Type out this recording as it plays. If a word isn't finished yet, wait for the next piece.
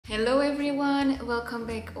Hello everyone, welcome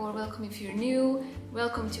back, or welcome if you're new.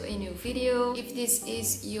 Welcome to a new video. If this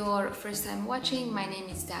is your first time watching, my name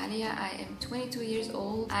is Dalia. I am 22 years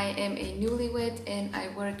old. I am a newlywed and I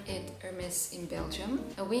work at Hermès in Belgium.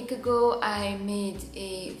 A week ago I made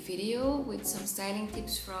a video with some styling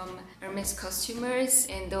tips from Hermès customers,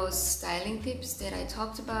 and those styling tips that I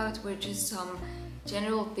talked about were just some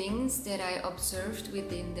general things that I observed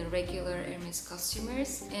within the regular Hermès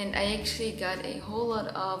customers, and I actually got a whole lot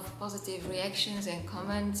of positive reactions and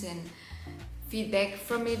comments and feedback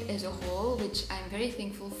from it as a whole, which I'm very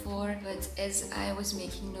thankful for. But as I was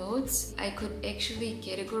making notes, I could actually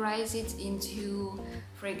categorize it into,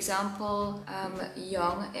 for example,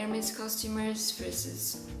 young Hermès customers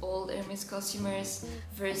versus old Hermès customers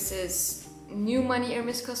versus new money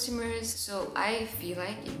Hermès customers. So I feel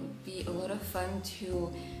like it would be a lot of fun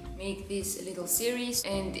to make this little series,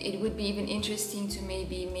 and it would be even interesting to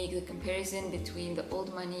maybe make the comparison between the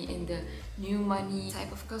old money and the new money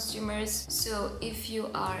type of customers. So if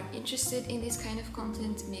you are interested in this kind of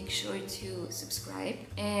content, make sure to subscribe.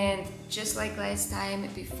 And just like last time,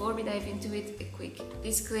 before we dive into it, a quick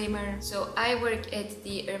disclaimer. So I work at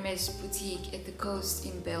the Hermès boutique at the coast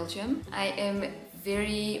in Belgium. I am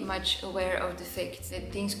very much aware of the fact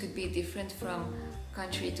that things could be different from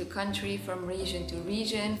country to country, from region to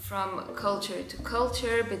region, from culture to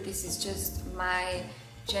culture, but this is just my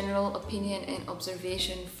general opinion and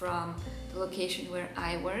observation from the location where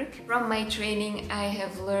I work. From my training, I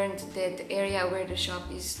have learned that the area where the shop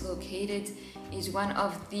is located is one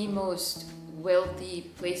of the most wealthy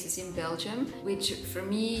places in Belgium, which for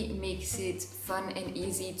me makes it fun and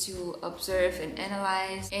easy to observe and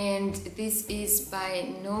analyze. And this is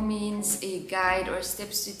by no means a guide or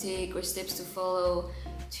steps to take or steps to follow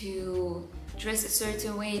to dress a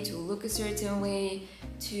certain way, to look a certain way,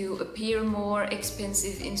 to appear more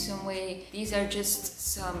expensive in some way. These are just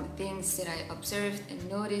some things that I observed and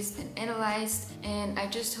noticed and analyzed, and I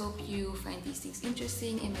just hope you find these things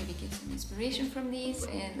interesting and maybe get some inspiration from these.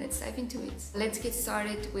 And let's dive into it. Let's get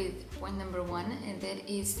started with point number one, and that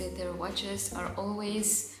is that their watches are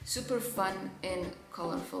always super fun and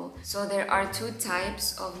colorful. So there are two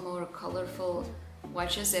types of more colorful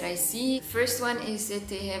watches that I see. First one is that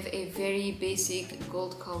they have a very basic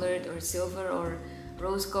gold colored or silver or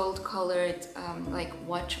rose gold colored like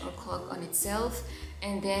watch or clock on itself,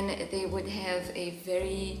 and then they would have a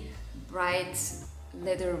very bright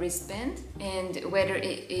leather wristband. And whether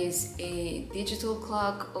it is a digital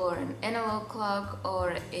clock or an analog clock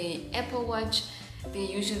or a Apple Watch, they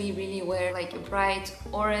usually really wear like a bright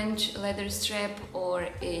orange leather strap or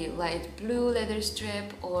a light blue leather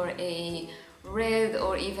strap or a red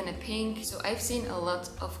or even a pink. So I've seen a lot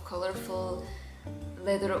of colorful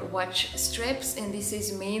leather watch straps, and this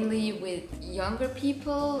is mainly with younger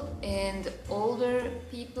people, and older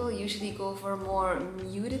people usually go for more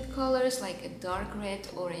muted colors like a dark red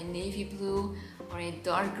or a navy blue or a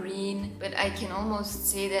dark green. But I can almost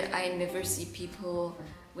say that I never see people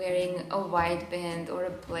wearing a white band or a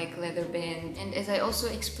black leather band. And as I also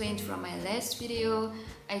explained from my last video,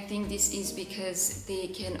 I think this is because they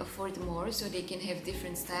can afford more, so they can have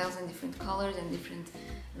different styles and different colors and different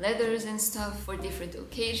leathers and stuff for different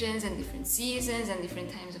occasions and different seasons and different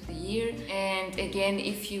times of the year. And again,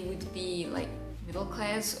 if you would be like middle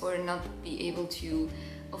class or not be able to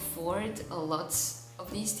afford a lot of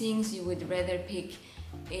these things, you would rather pick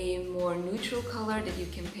a more neutral color that you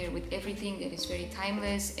can pair with everything, that is very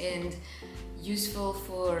timeless and useful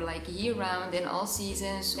for like year-round and all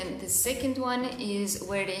seasons. And the second one is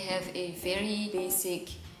where they have a very basic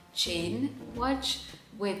chain watch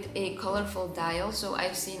with a colorful dial. So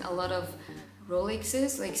I've seen a lot of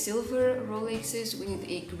Rolexes, like silver Rolexes with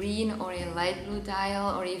a green or a light blue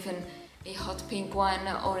dial, or even a hot pink one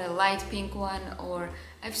or a light pink one, or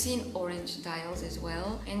I've seen orange dials as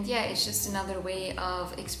well. And yeah, it's just another way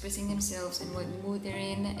of expressing themselves and what mood they're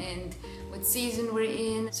in and what season we're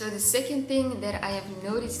in. So the second thing that I have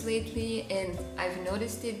noticed lately, and I've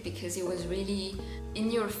noticed it because it was really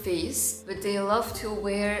in your face, but they love to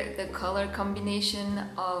wear the color combination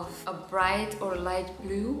of a bright or light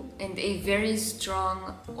blue and a very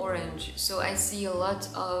strong orange. So I see a lot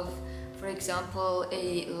of, for example,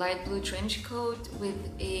 a light blue trench coat with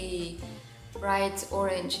a bright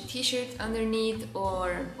orange t-shirt underneath,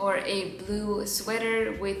 or a blue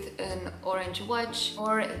sweater with an orange watch,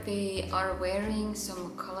 or they are wearing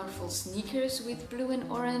some colorful sneakers with blue and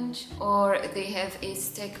orange, or they have a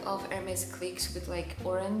stack of Hermès clicks with like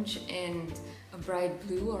orange and a bright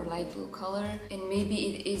blue or light blue color. And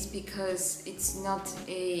maybe it is because it's not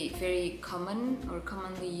a very common or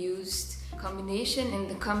commonly used combination, and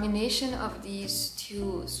the combination of these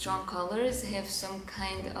two strong colors have some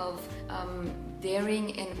kind of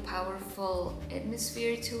daring and powerful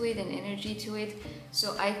atmosphere to it and energy to it.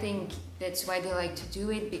 So I think that's why they like to do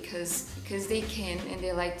it, because they can, and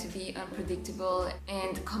they like to be unpredictable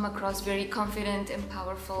and come across very confident and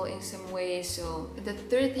powerful in some way. So the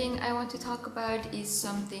third thing I want to talk about is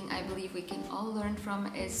something I believe we can all learn from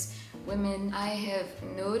as women. I have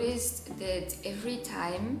noticed that every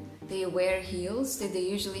time they wear heels, that they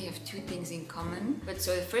usually have two things in common. But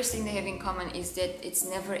so the first thing they have in common is that it's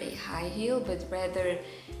never a high heel, but rather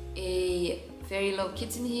a very low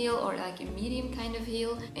kitten heel or like a medium kind of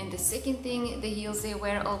heel. And the second thing the heels they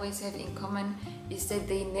wear always have in common is that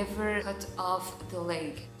they never cut off the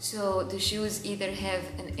leg. So the shoes either have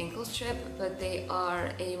an ankle strap, but they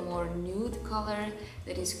are a more nude color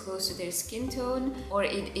that is close to their skin tone, or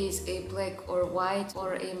it is a black or white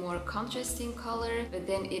or a more contrasting color, but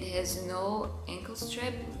then it has no ankle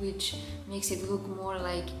strap, which makes it look more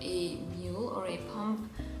like a mule or a pump.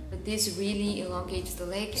 But this really elongates the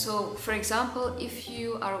leg. So for example, if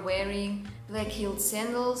you are wearing black-heeled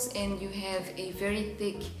sandals and you have a very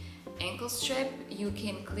thick ankle strap, you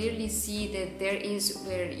can clearly see that there is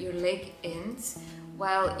where your leg ends,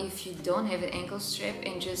 while if you don't have an ankle strap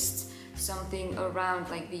and just something around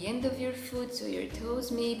like the end of your foot, so your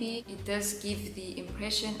toes maybe, it does give the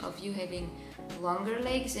impression of you having longer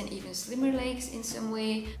legs and even slimmer legs in some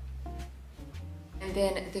way. And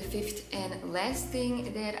then the fifth and last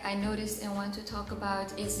thing that I noticed and want to talk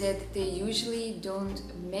about is that they usually don't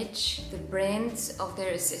match the brands of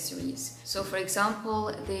their accessories. So for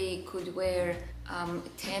example, they could wear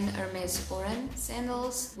 10 Hermès orange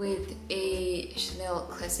sandals with a Chanel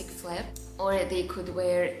classic flap, or they could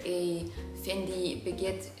wear a Fendi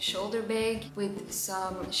baguette shoulder bag with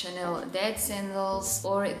some Chanel dad sandals,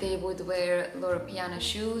 or they would wear Loro Piana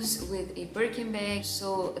shoes with a Birkin bag.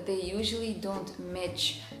 So they usually don't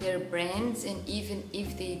match their brands, and even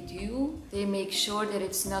if they do, they make sure that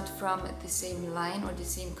it's not from the same line or the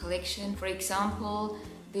same collection. For example,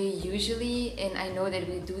 they usually, and I know that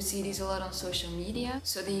we do see this a lot on social media,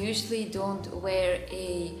 so they usually don't wear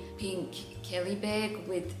a pink Kelly bag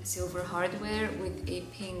with silver hardware, with a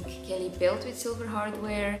pink Kelly belt with silver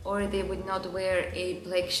hardware, or they would not wear a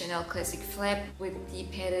black Chanel classic flap with the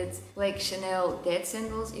padded black Chanel dad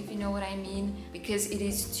sandals, if you know what I mean, because it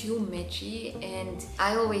is too matchy. And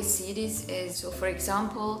I always see this as, so for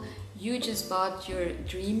example, you just bought your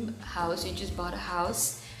dream house, you just bought a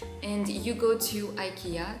house, and you go to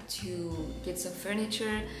IKEA to get some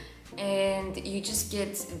furniture, and you just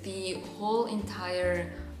get the whole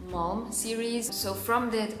entire mom series. So from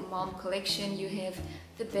that mom collection you have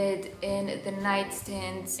the bed and the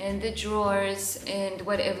nightstands and the drawers and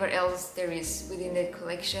whatever else there is within that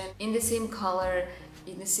collection in the same color,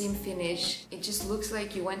 in the same finish. It just looks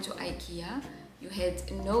like you went to IKEA. You had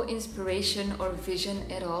no inspiration or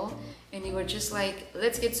vision at all, and you were just like,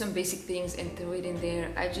 let's get some basic things and throw it in there.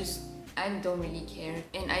 I don't really care.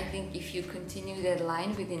 And I think if you continue that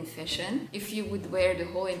line within fashion, if you would wear the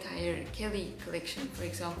whole entire Kelly collection, for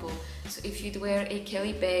example, so if you'd wear a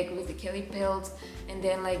Kelly bag with a Kelly belt, and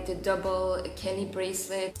then like the double Kelly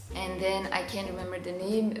bracelet, and then I can't remember the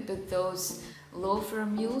name, but those loafer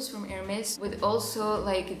mules from Hermès with also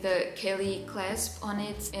like the Kelly clasp on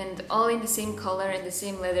it, and all in the same color and the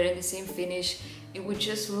same leather and the same finish, it would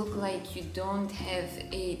just look like you don't have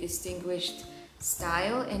a distinguished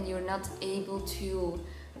style, and you're not able to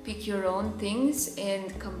pick your own things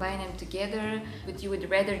and combine them together, but you would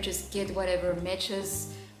rather just get whatever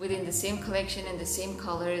matches within the same collection and the same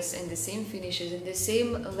colors and the same finishes and the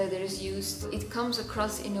same leathers used. It comes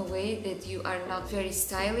across in a way that you are not very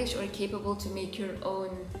stylish or capable to make your own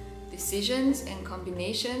decisions and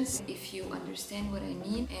combinations, if you understand what I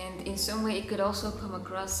mean. And in some way it could also come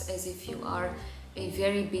across as if you are a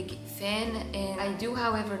very big fan. And I do,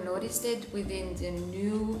 however, notice that within the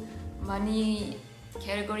new money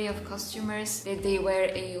category of customers, that they wear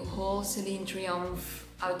a whole Celine Triomphe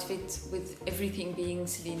outfit with everything being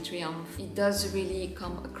Celine Triomphe. It does really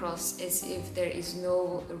come across as if there is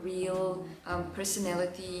no real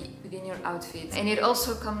personality within your outfit. And it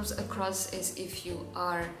also comes across as if you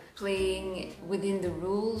are playing within the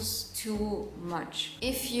rules too much.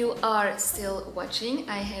 If you are still watching,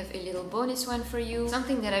 I have a little bonus one for you.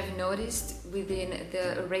 Something that I've noticed within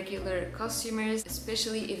the regular customers,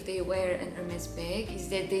 especially if they wear an Hermès bag, is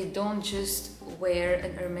that they don't just wear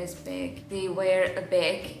an Hermès bag. They wear a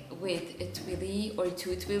bag with a twilly or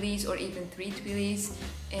 2 twillies or even 3 twillies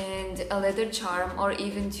and a leather charm, or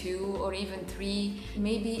even 2 or even 3.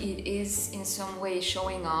 Maybe it is in some way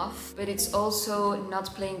showing off, but it's also not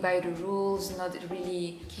playing by the rules, not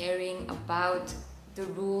really caring about the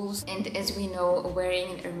rules. And as we know,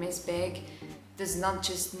 wearing an Hermès bag does not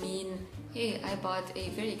just mean, hey, I bought a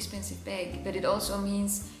very expensive bag, but it also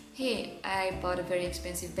means, hey, I bought a very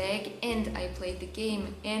expensive bag and I played the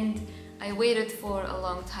game and I waited for a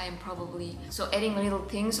long time probably. So adding little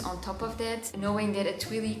things on top of that, knowing that a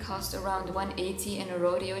twilly costs around 180 and a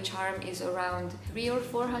rodeo charm is around 300 or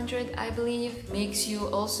 400, I believe, makes you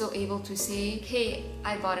also able to say, hey,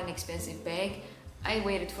 I bought an expensive bag, I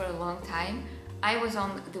waited for a long time, I was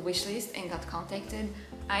on the wish list and got contacted,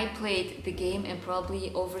 I played the game and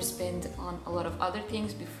probably overspent on a lot of other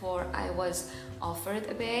things before I was offered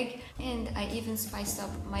a bag, and I even spiced up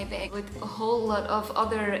my bag with a whole lot of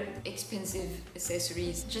other expensive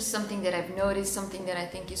accessories. Just something that I've noticed, something that I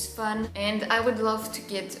think is fun, and I would love to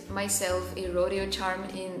get myself a rodeo charm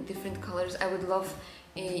in different colors. I would love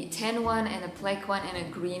a tan one and a black one and a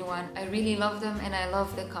green one. I really love them and I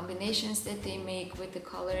love the combinations that they make with the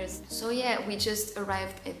colors. So yeah, we just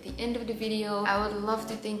arrived at the end of the video. I would love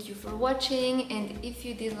to thank you for watching, and if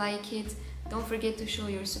you did like it, don't forget to show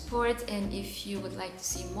your support, and if you would like to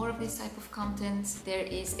see more of this type of content, there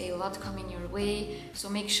is a lot coming your way, so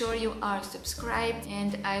make sure you are subscribed,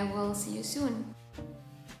 and I will see you soon.